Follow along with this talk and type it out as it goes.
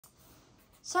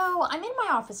So I'm in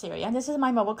my office area, and this is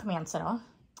my mobile command center,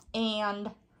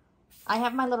 and I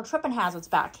have my little tripping hazards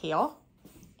back here,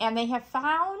 and they have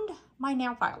found my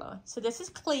nail filer. So this is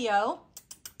Cleo.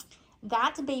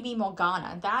 That's baby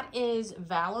Morgana. That is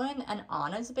Valen and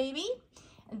Anna's baby.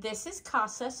 This is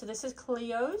Casa. So this is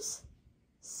Cleo's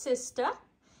sister.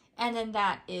 And then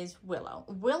that is Willow.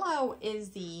 Willow is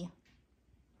the,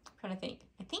 I'm trying to think.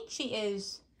 I think she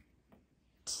is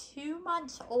 2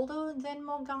 months older than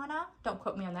Morgana. Don't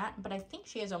quote me on that, but I think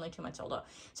she is only 2 months older.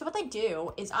 So what they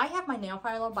do is I have my nail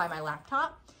filer by my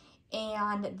laptop,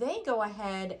 and they go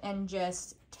ahead and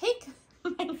just take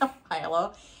my nail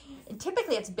filer.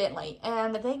 Typically it's Bentley,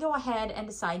 and they go ahead and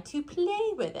decide to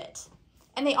play with it.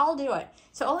 And they all do it.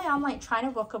 So only I'm like trying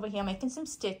to work over here, making some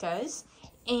stickers,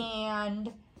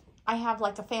 and I have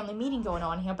like a family meeting going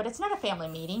on here, but it's not a family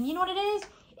meeting. You know what it is?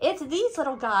 It's these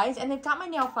little guys, and they've got my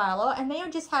nail filer, and they are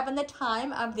just having the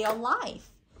time of their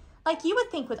life. Like, you would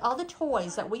think with all the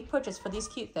toys that we purchase for these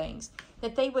cute things,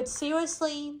 that they would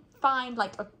seriously find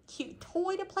like a cute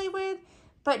toy to play with,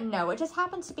 but no, it just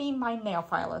happens to be my nail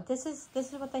filer. This is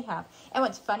what they have. And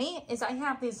what's funny is I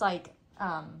have these like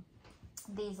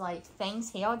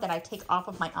things here that I take off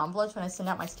of my envelopes when I send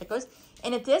out my stickers.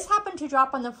 And if this happened to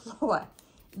drop on the floor,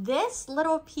 this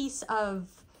little piece of,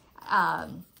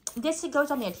 this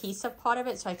goes on the adhesive part of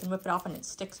it, so I can rip it off and it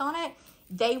sticks on it.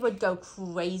 They would go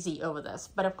crazy over this.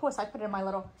 But of course, I put it in my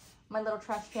little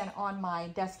trash can on my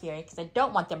desk area because I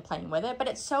don't want them playing with it. But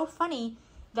it's so funny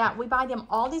that we buy them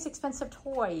all these expensive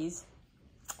toys.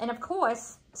 And of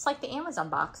course, it's like the Amazon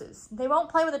boxes. They won't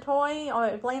play with a toy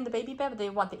or play in the baby bed, but they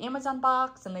want the Amazon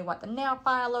box, and they want the nail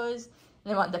filers,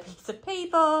 and they want the piece of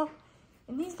paper.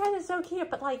 And these guys are so cute,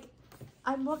 but like,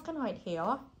 I'm looking right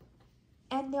here,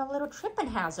 and they're little tripping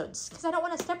hazards because I don't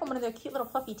want to step on one of their cute little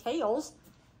fluffy tails.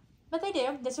 But they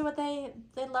do. This is what they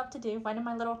love to do, right in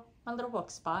my little work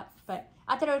spot. But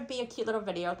I thought it would be a cute little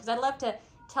video because I love to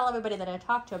tell everybody that I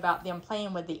talk to about them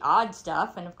playing with the odd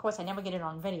stuff. And of course, I never get it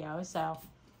on video, so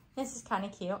this is kind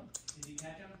of cute. Did you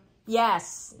catch them?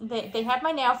 Yes, they have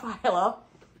my nail filer.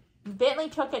 Bentley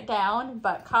took it down,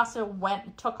 but Casa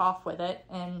took off with it,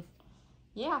 and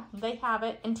yeah, they have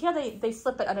it until they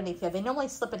slip it underneath here. They normally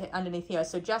slip it underneath here,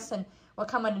 so Justin will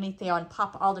come underneath there and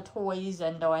pop all the toys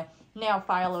and or nail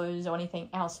filers or anything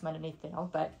else from underneath there.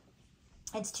 But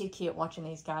it's too cute watching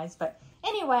these guys. But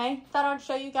anyway, thought I'd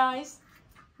show you guys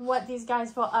what these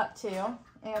guys were up to.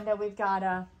 And we've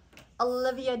got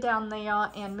Olivia down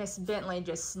there and Miss Bentley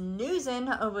just snoozing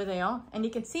over there. And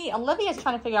you can see Olivia's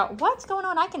trying to figure out what's going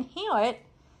on. I can hear it.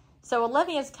 So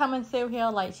Olivia's coming through here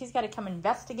like she's got to come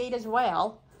investigate as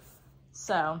well.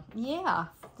 So yeah,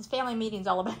 this family meeting's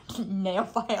all about nail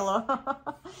filer.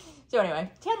 So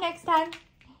anyway, till next time,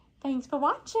 thanks for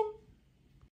watching.